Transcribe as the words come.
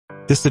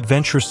This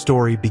adventurous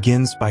story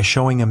begins by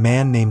showing a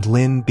man named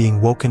Lin being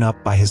woken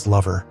up by his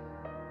lover,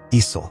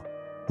 Isel.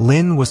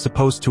 Lin was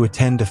supposed to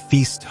attend a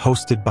feast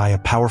hosted by a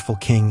powerful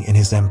king in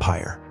his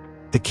empire.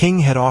 The king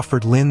had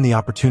offered Lin the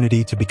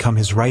opportunity to become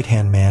his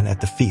right-hand man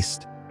at the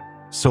feast,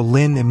 so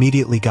Lin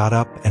immediately got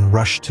up and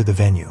rushed to the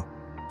venue.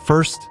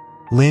 First,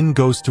 Lin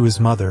goes to his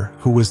mother,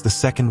 who was the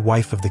second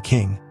wife of the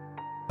king,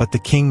 but the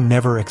king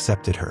never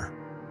accepted her.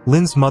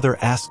 Lin's mother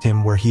asked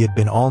him where he had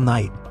been all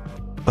night,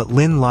 but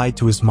Lin lied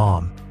to his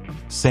mom,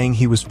 saying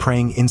he was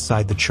praying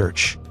inside the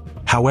church.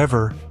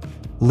 However,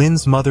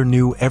 Lin's mother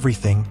knew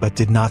everything but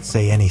did not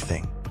say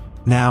anything.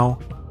 Now,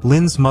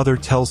 Lin's mother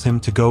tells him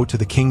to go to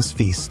the king's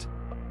feast,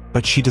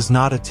 but she does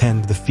not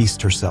attend the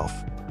feast herself.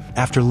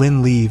 After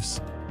Lin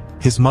leaves,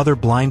 his mother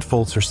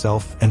blindfolds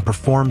herself and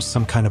performs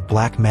some kind of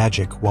black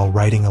magic while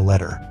writing a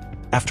letter.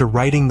 After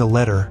writing the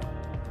letter,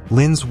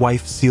 Lin's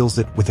wife seals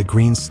it with a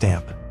green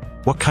stamp.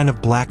 What kind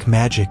of black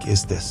magic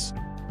is this?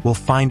 We'll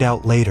find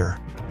out later.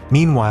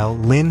 Meanwhile,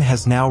 Lin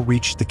has now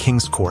reached the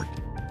king's court.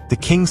 The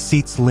king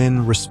seats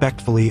Lin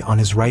respectfully on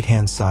his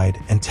right-hand side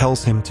and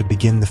tells him to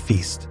begin the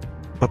feast.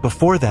 But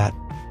before that,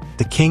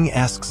 the king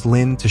asks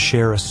Lin to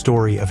share a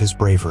story of his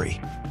bravery.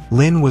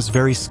 Lin was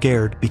very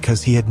scared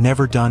because he had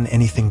never done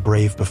anything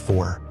brave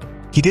before.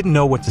 He didn't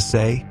know what to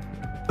say,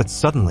 but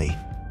suddenly,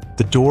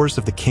 the doors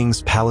of the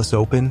king's palace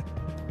open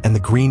and the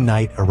Green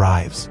Knight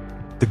arrives.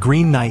 The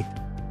Green Knight,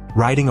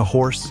 riding a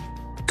horse,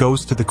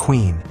 goes to the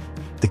queen,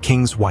 the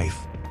king's wife.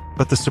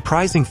 But the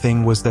surprising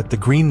thing was that the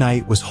Green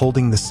Knight was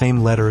holding the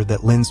same letter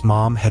that Lin's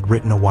mom had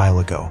written a while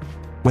ago.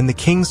 When the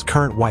king's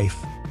current wife,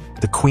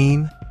 the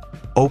queen,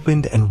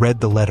 opened and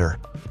read the letter,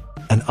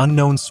 an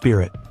unknown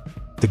spirit,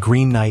 the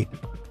Green Knight,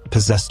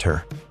 possessed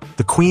her.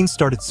 The queen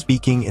started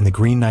speaking in the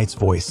Green Knight's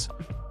voice,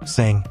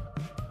 saying,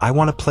 "I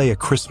want to play a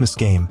Christmas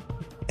game,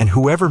 and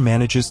whoever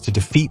manages to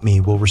defeat me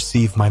will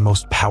receive my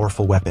most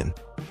powerful weapon.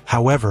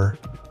 However,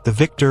 the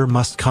victor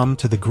must come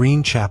to the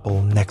Green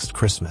Chapel next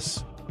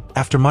Christmas."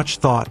 After much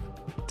thought,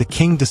 the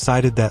king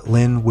decided that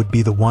Lin would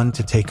be the one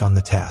to take on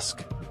the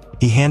task.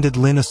 He handed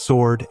Lin a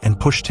sword and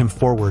pushed him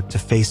forward to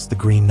face the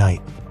Green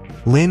Knight.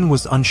 Lin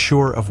was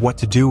unsure of what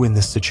to do in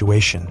this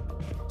situation,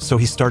 so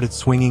he started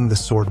swinging the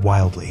sword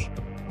wildly.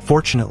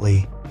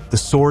 Fortunately, the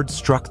sword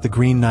struck the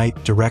Green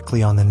Knight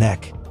directly on the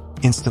neck,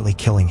 instantly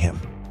killing him.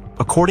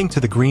 According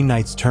to the Green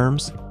Knight's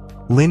terms,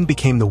 Lin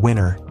became the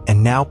winner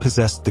and now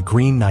possessed the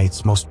Green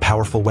Knight's most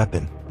powerful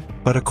weapon.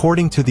 But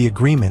according to the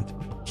agreement,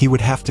 he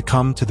would have to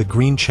come to the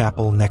Green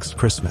Chapel next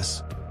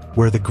Christmas,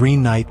 where the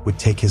Green Knight would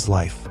take his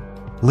life.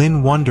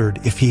 Lin wondered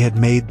if he had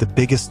made the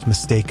biggest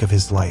mistake of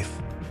his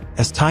life.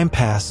 As time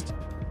passed,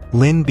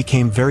 Lin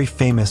became very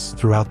famous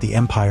throughout the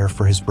empire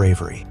for his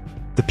bravery.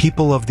 The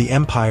people of the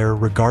empire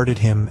regarded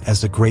him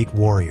as a great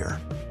warrior.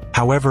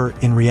 However,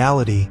 in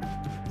reality,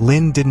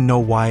 Lin didn't know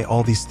why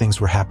all these things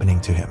were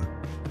happening to him.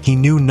 He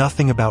knew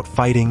nothing about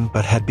fighting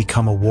but had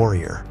become a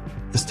warrior.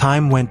 As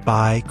time went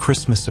by,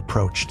 Christmas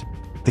approached.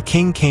 The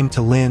king came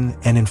to Lin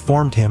and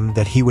informed him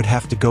that he would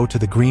have to go to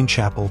the Green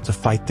Chapel to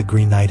fight the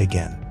Green Knight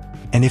again.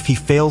 And if he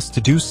fails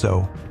to do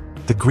so,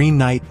 the Green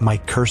Knight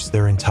might curse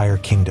their entire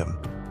kingdom.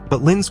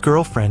 But Lin's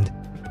girlfriend,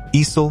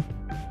 Isel,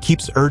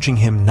 keeps urging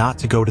him not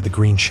to go to the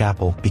Green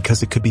Chapel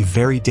because it could be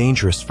very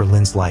dangerous for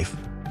Lin's life.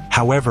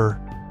 However,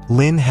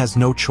 Lin has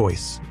no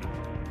choice.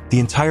 The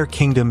entire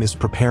kingdom is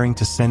preparing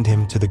to send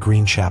him to the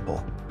Green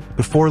Chapel.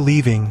 Before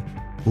leaving,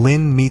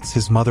 Lin meets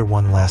his mother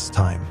one last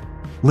time.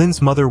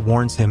 Lin's mother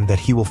warns him that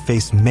he will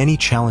face many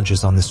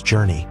challenges on this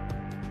journey,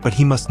 but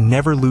he must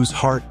never lose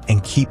heart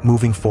and keep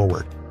moving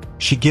forward.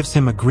 She gives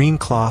him a green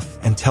cloth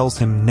and tells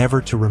him never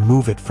to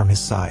remove it from his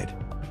side.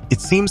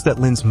 It seems that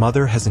Lin's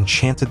mother has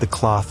enchanted the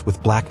cloth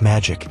with black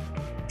magic,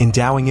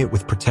 endowing it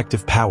with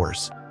protective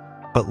powers,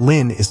 but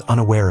Lin is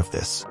unaware of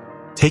this.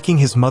 Taking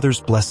his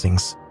mother's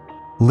blessings,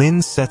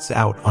 Lin sets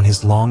out on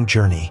his long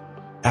journey.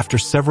 After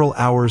several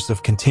hours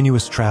of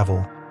continuous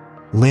travel,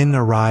 Lin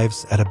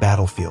arrives at a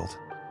battlefield.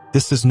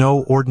 This is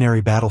no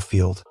ordinary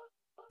battlefield,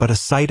 but a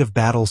site of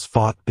battles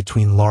fought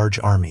between large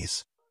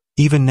armies.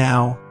 Even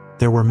now,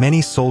 there were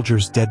many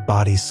soldiers' dead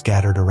bodies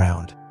scattered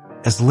around.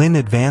 As Lin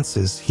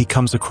advances, he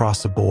comes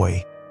across a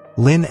boy.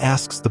 Lin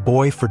asks the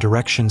boy for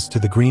directions to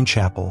the Green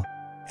Chapel,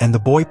 and the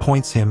boy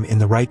points him in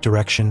the right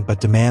direction but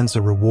demands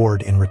a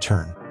reward in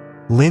return.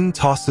 Lin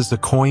tosses a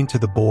coin to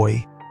the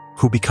boy,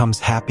 who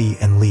becomes happy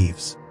and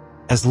leaves.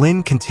 As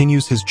Lin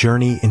continues his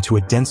journey into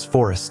a dense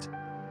forest,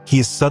 he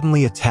is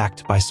suddenly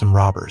attacked by some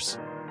robbers.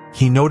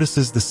 He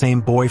notices the same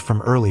boy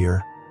from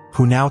earlier,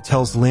 who now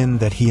tells Lin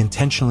that he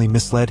intentionally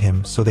misled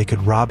him so they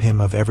could rob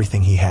him of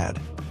everything he had.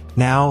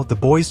 Now, the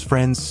boy's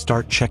friends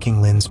start checking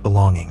Lin's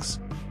belongings.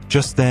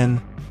 Just then,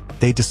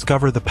 they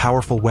discover the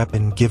powerful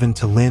weapon given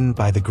to Lin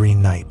by the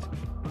Green Knight.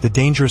 The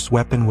dangerous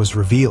weapon was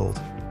revealed,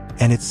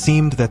 and it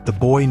seemed that the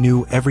boy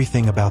knew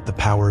everything about the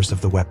powers of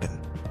the weapon.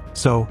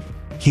 So,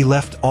 he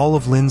left all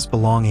of Lin's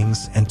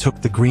belongings and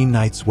took the Green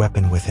Knight's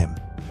weapon with him.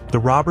 The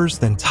robbers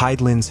then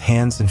tied Lin's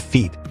hands and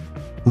feet,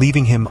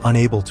 leaving him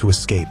unable to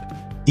escape.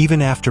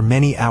 Even after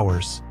many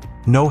hours,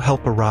 no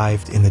help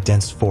arrived in the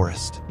dense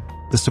forest.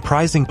 The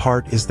surprising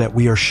part is that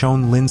we are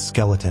shown Lin's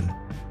skeleton,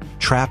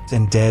 trapped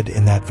and dead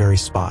in that very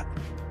spot.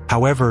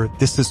 However,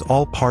 this is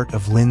all part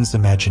of Lin's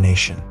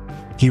imagination.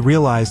 He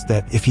realized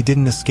that if he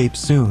didn't escape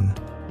soon,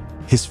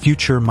 his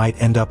future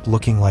might end up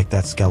looking like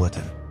that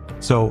skeleton.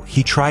 So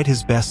he tried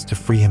his best to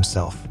free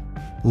himself.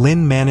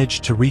 Lin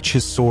managed to reach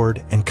his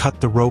sword and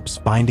cut the ropes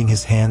binding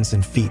his hands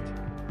and feet,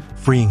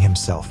 freeing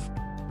himself.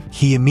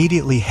 He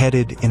immediately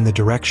headed in the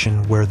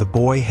direction where the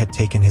boy had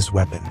taken his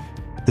weapon.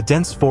 The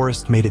dense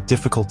forest made it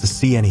difficult to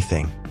see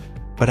anything,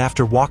 but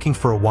after walking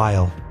for a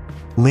while,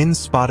 Lin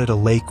spotted a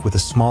lake with a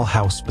small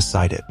house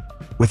beside it.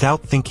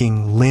 Without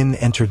thinking, Lin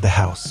entered the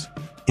house.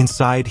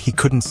 Inside, he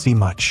couldn't see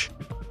much.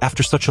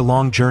 After such a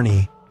long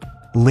journey,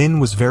 Lin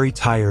was very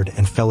tired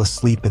and fell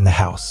asleep in the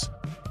house.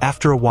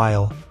 After a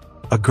while,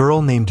 a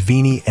girl named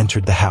Vini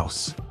entered the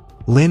house.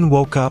 Lin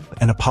woke up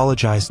and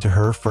apologized to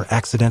her for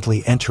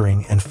accidentally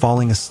entering and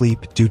falling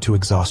asleep due to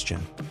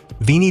exhaustion.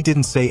 Vini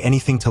didn't say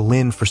anything to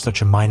Lin for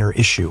such a minor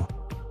issue,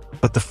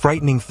 but the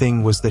frightening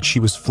thing was that she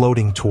was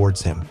floating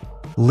towards him.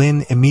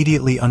 Lin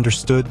immediately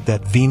understood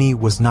that Vini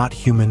was not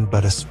human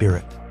but a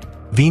spirit.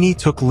 Vini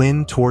took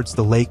Lin towards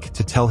the lake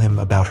to tell him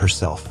about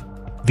herself.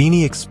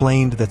 Vini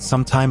explained that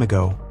some time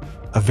ago,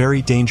 a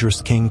very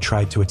dangerous king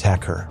tried to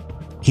attack her.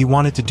 He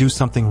wanted to do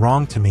something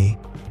wrong to me,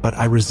 but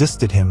I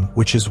resisted him,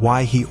 which is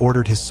why he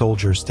ordered his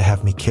soldiers to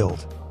have me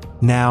killed.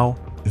 Now,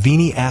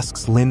 Vini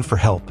asks Lin for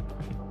help.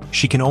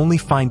 She can only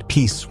find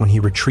peace when he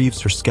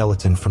retrieves her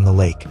skeleton from the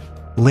lake.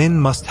 Lin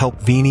must help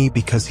Vini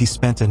because he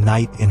spent a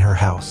night in her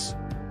house.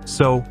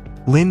 So,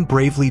 Lin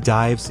bravely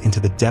dives into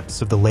the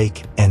depths of the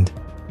lake and,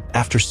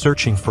 after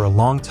searching for a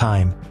long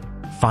time,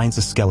 finds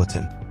a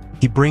skeleton.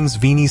 He brings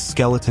Vini's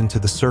skeleton to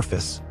the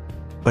surface,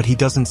 but he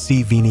doesn't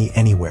see Vini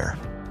anywhere.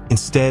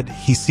 Instead,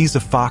 he sees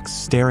a fox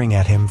staring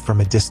at him from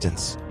a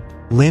distance.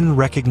 Lin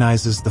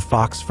recognizes the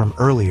fox from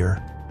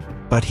earlier,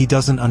 but he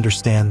doesn't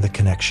understand the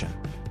connection.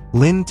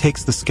 Lin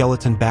takes the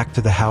skeleton back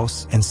to the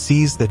house and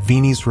sees that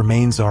Vini's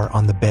remains are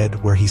on the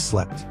bed where he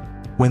slept.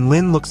 When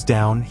Lin looks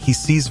down, he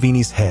sees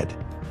Vini's head,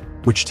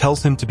 which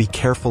tells him to be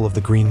careful of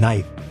the Green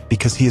Knight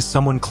because he is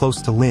someone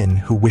close to Lin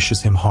who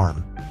wishes him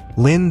harm.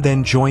 Lin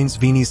then joins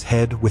Vini's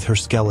head with her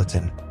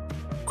skeleton,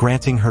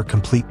 granting her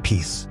complete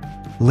peace.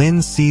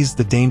 Lin sees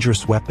the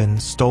dangerous weapon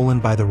stolen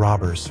by the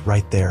robbers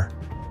right there.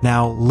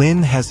 Now,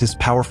 Lin has his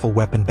powerful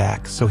weapon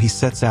back, so he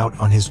sets out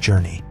on his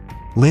journey.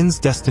 Lin's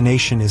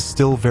destination is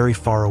still very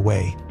far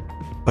away,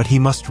 but he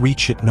must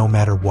reach it no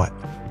matter what.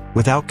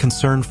 Without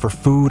concern for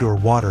food or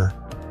water,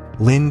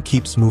 Lin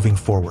keeps moving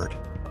forward.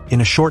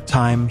 In a short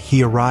time,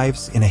 he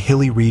arrives in a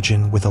hilly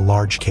region with a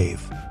large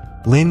cave.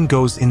 Lin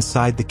goes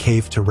inside the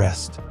cave to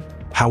rest.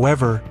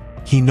 However,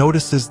 he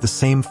notices the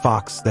same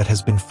fox that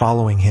has been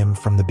following him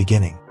from the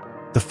beginning.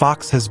 The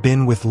fox has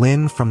been with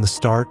Lin from the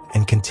start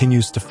and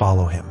continues to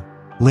follow him.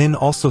 Lin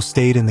also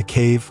stayed in the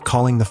cave,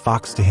 calling the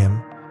fox to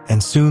him,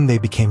 and soon they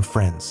became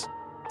friends.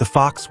 The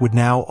fox would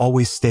now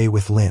always stay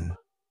with Lin.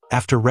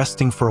 After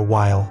resting for a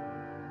while,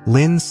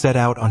 Lin set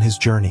out on his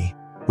journey,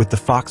 with the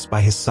fox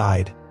by his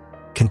side,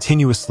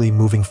 continuously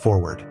moving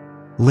forward.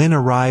 Lin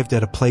arrived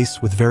at a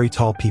place with very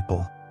tall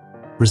people,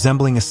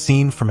 resembling a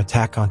scene from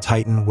Attack on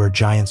Titan where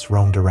giants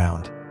roamed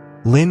around.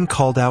 Lin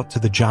called out to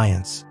the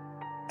giants,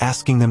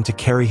 asking them to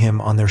carry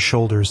him on their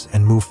shoulders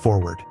and move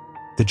forward.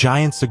 The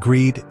giants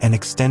agreed and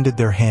extended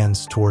their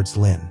hands towards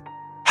Lin.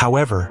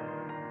 However,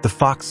 the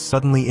fox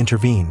suddenly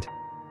intervened,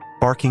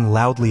 barking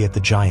loudly at the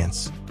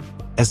giants,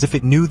 as if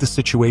it knew the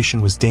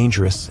situation was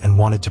dangerous and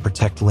wanted to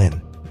protect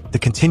Lin. The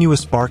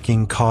continuous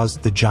barking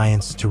caused the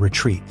giants to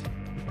retreat.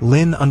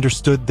 Lin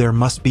understood there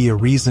must be a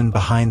reason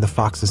behind the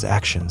fox's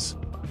actions,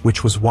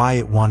 which was why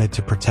it wanted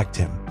to protect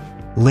him.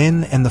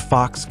 Lin and the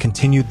fox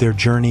continued their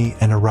journey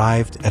and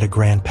arrived at a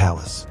grand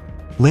palace.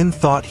 Lin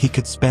thought he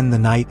could spend the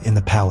night in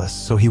the palace,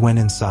 so he went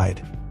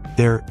inside.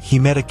 There, he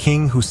met a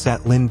king who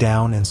sat Lin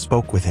down and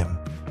spoke with him.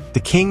 The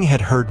king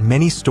had heard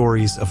many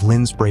stories of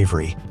Lin's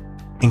bravery,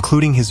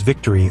 including his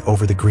victory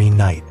over the Green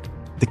Knight.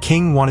 The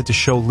king wanted to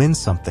show Lin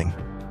something,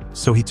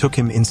 so he took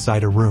him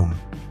inside a room.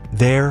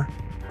 There,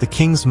 the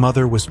king's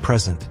mother was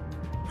present,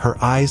 her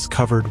eyes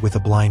covered with a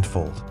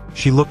blindfold.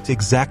 She looked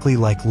exactly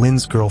like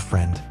Lin's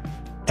girlfriend,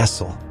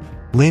 Essel.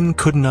 Lin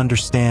couldn't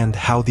understand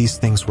how these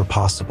things were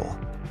possible.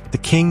 The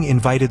king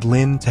invited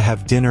Lin to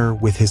have dinner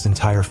with his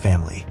entire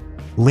family.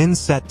 Lin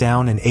sat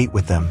down and ate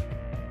with them,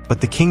 but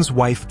the king's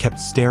wife kept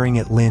staring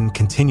at Lin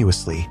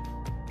continuously,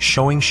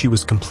 showing she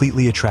was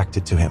completely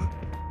attracted to him.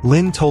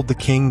 Lin told the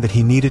king that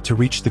he needed to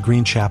reach the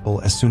Green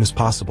Chapel as soon as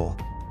possible,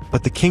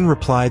 but the king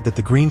replied that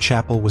the Green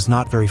Chapel was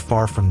not very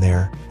far from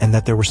there and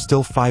that there were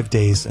still 5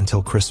 days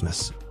until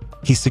Christmas.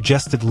 He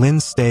suggested Lin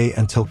stay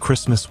until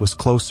Christmas was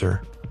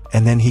closer,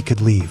 and then he could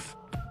leave.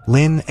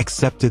 Lin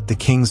accepted the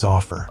king's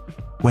offer.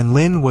 When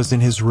Lin was in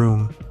his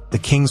room, the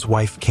king's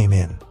wife came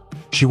in.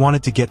 She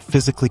wanted to get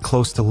physically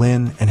close to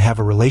Lin and have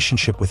a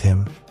relationship with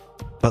him,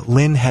 but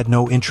Lin had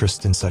no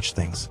interest in such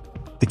things.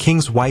 The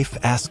king's wife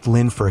asked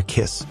Lin for a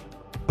kiss,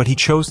 but he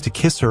chose to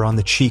kiss her on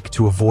the cheek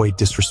to avoid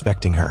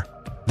disrespecting her.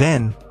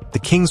 Then, the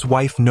king's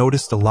wife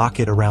noticed a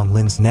locket around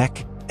Lin's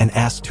neck and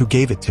asked who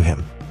gave it to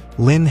him.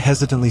 Lin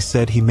hesitantly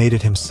said he made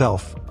it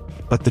himself,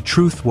 but the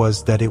truth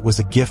was that it was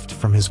a gift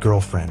from his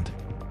girlfriend,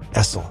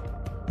 Essel.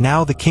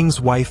 Now the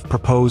king's wife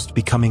proposed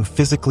becoming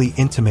physically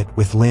intimate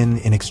with Lin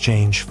in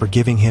exchange for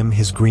giving him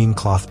his green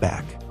cloth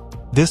back.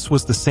 This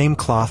was the same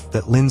cloth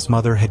that Lin's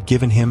mother had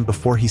given him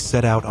before he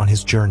set out on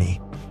his journey,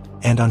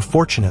 and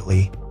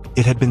unfortunately,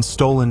 it had been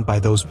stolen by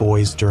those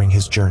boys during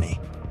his journey.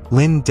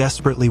 Lin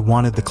desperately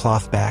wanted the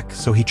cloth back,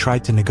 so he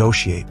tried to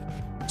negotiate.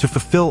 To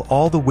fulfill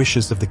all the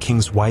wishes of the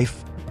king's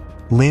wife,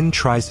 Lin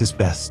tries his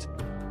best,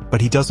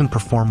 but he doesn't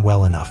perform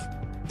well enough.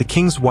 The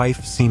king's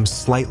wife seems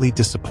slightly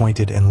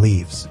disappointed and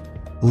leaves.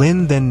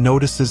 Lin then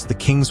notices the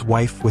king's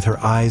wife with her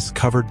eyes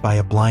covered by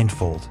a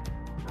blindfold,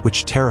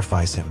 which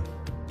terrifies him.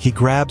 He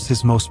grabs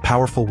his most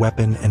powerful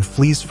weapon and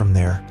flees from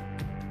there,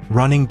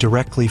 running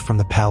directly from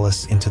the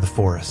palace into the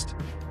forest.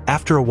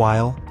 After a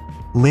while,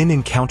 Lin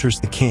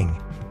encounters the king,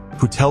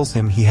 who tells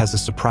him he has a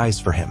surprise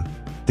for him.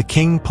 The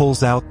king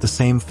pulls out the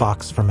same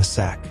fox from a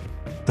sack.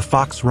 The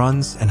fox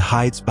runs and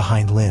hides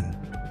behind Lin.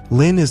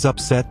 Lin is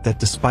upset that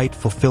despite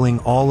fulfilling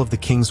all of the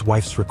king's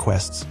wife's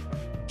requests,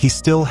 he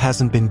still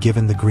hasn't been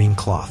given the green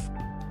cloth.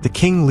 The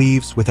king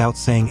leaves without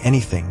saying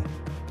anything,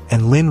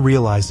 and Lin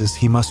realizes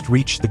he must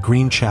reach the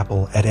Green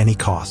Chapel at any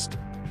cost.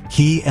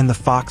 He and the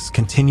fox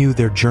continue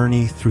their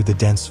journey through the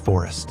dense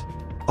forest.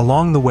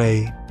 Along the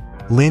way,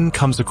 Lin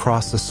comes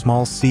across a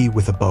small sea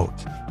with a boat.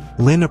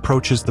 Lin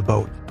approaches the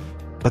boat,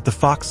 but the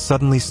fox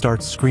suddenly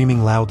starts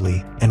screaming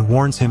loudly and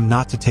warns him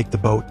not to take the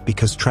boat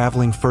because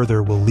traveling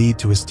further will lead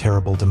to his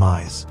terrible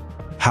demise.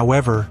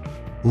 However,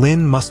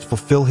 Lin must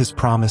fulfill his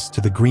promise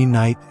to the Green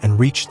Knight and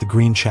reach the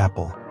Green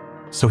Chapel,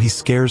 so he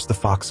scares the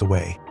fox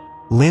away.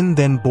 Lin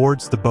then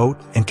boards the boat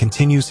and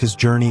continues his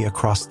journey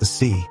across the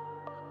sea,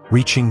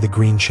 reaching the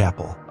Green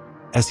Chapel.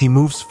 As he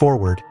moves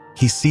forward,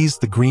 he sees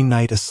the Green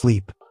Knight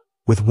asleep,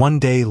 with one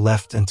day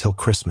left until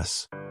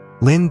Christmas.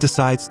 Lin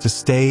decides to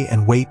stay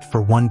and wait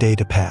for one day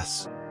to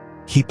pass.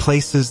 He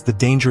places the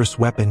dangerous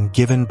weapon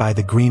given by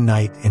the Green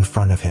Knight in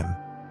front of him.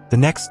 The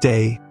next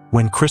day,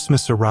 when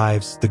Christmas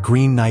arrives, the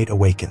Green Knight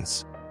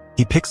awakens.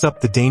 He picks up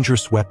the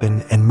dangerous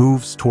weapon and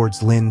moves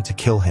towards Lin to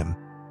kill him.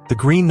 The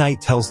Green Knight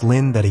tells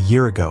Lin that a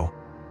year ago,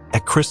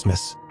 at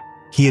Christmas,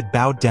 he had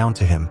bowed down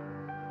to him,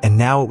 and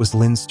now it was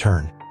Lin's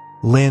turn.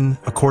 Lin,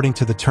 according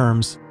to the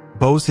terms,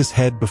 bows his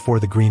head before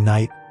the Green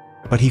Knight,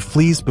 but he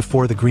flees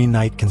before the Green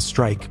Knight can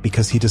strike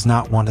because he does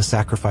not want to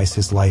sacrifice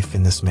his life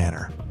in this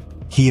manner.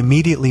 He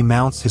immediately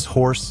mounts his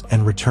horse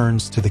and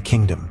returns to the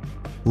kingdom.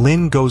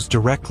 Lin goes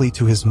directly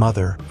to his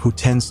mother, who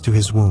tends to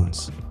his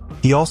wounds.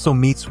 He also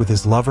meets with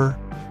his lover,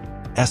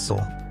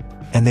 Essel,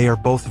 and they are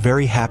both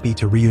very happy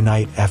to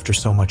reunite after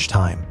so much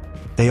time.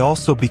 They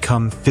also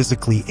become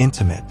physically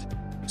intimate.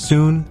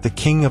 Soon, the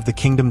king of the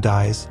kingdom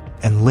dies,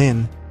 and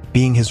Lin,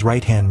 being his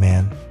right-hand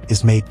man,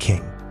 is made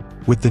king.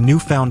 With the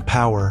newfound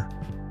power,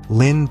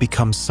 Lin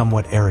becomes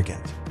somewhat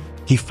arrogant.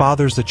 He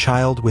fathers a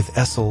child with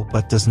Essel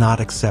but does not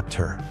accept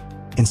her.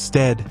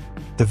 Instead,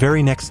 the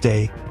very next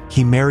day,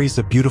 he marries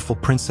a beautiful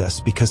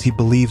princess because he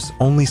believes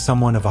only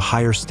someone of a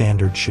higher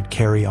standard should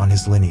carry on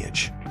his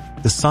lineage.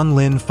 The son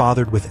Lin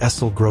fathered with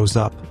Essel grows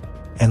up,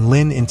 and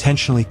Lin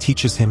intentionally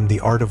teaches him the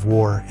art of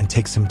war and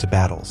takes him to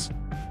battles.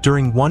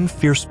 During one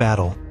fierce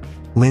battle,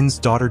 Lin's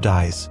daughter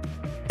dies,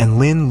 and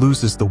Lin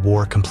loses the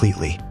war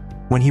completely.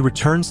 When he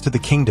returns to the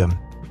kingdom,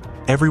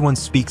 everyone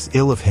speaks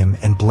ill of him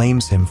and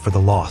blames him for the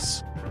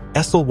loss.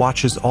 Essel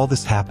watches all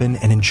this happen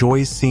and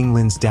enjoys seeing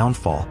Lin's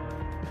downfall,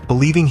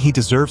 believing he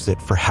deserves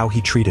it for how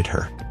he treated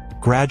her.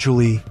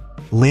 Gradually,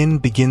 Lin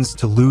begins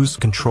to lose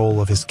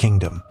control of his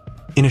kingdom.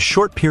 In a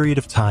short period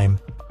of time,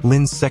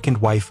 Lin's second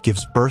wife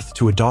gives birth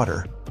to a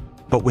daughter,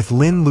 but with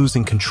Lin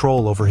losing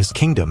control over his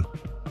kingdom,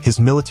 his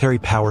military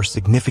power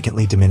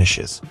significantly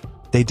diminishes.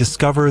 They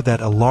discover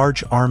that a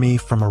large army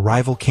from a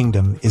rival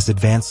kingdom is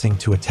advancing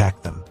to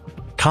attack them.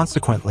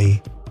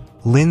 Consequently,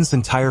 Lin's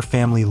entire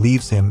family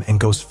leaves him and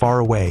goes far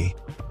away,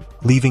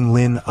 leaving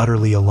Lin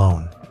utterly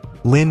alone.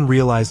 Lin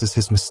realizes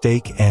his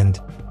mistake and,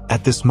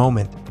 at this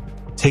moment,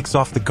 takes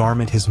off the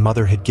garment his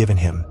mother had given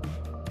him,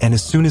 and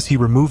as soon as he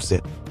removes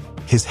it,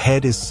 his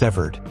head is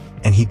severed,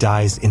 and he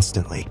dies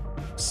instantly.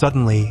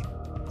 Suddenly,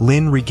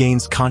 Lin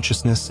regains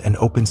consciousness and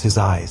opens his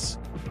eyes.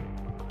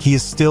 He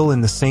is still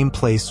in the same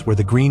place where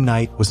the Green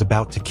Knight was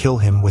about to kill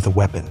him with a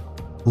weapon.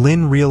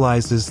 Lin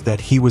realizes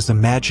that he was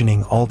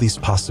imagining all these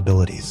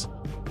possibilities.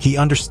 He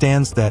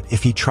understands that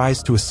if he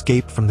tries to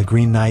escape from the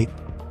Green Knight,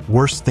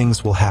 worse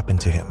things will happen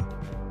to him.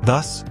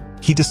 Thus,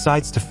 he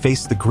decides to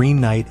face the Green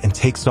Knight and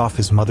takes off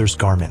his mother's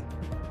garment,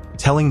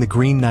 telling the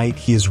Green Knight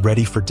he is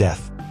ready for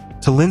death.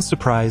 To Lin's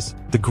surprise,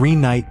 the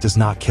Green Knight does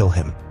not kill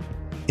him.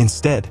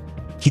 Instead,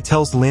 he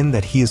tells Lin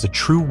that he is a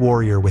true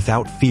warrior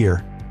without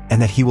fear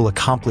and that he will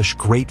accomplish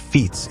great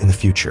feats in the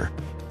future.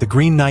 The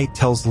Green Knight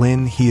tells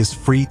Lin he is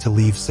free to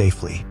leave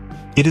safely.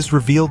 It is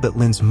revealed that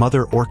Lin's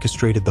mother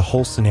orchestrated the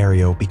whole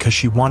scenario because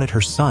she wanted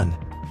her son,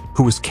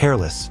 who was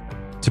careless,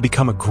 to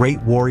become a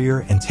great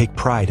warrior and take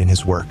pride in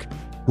his work.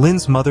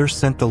 Lin's mother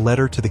sent the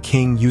letter to the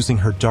king using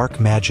her dark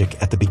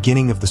magic at the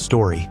beginning of the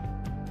story,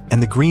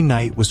 and the Green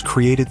Knight was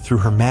created through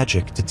her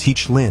magic to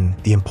teach Lin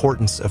the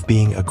importance of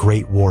being a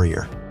great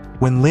warrior.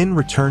 When Lin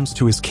returns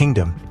to his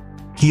kingdom,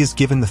 he is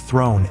given the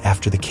throne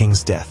after the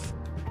king's death.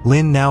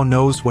 Lin now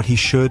knows what he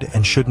should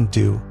and shouldn't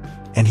do,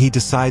 and he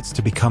decides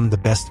to become the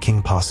best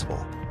king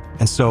possible.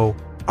 And so,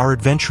 our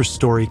adventure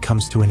story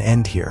comes to an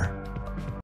end here.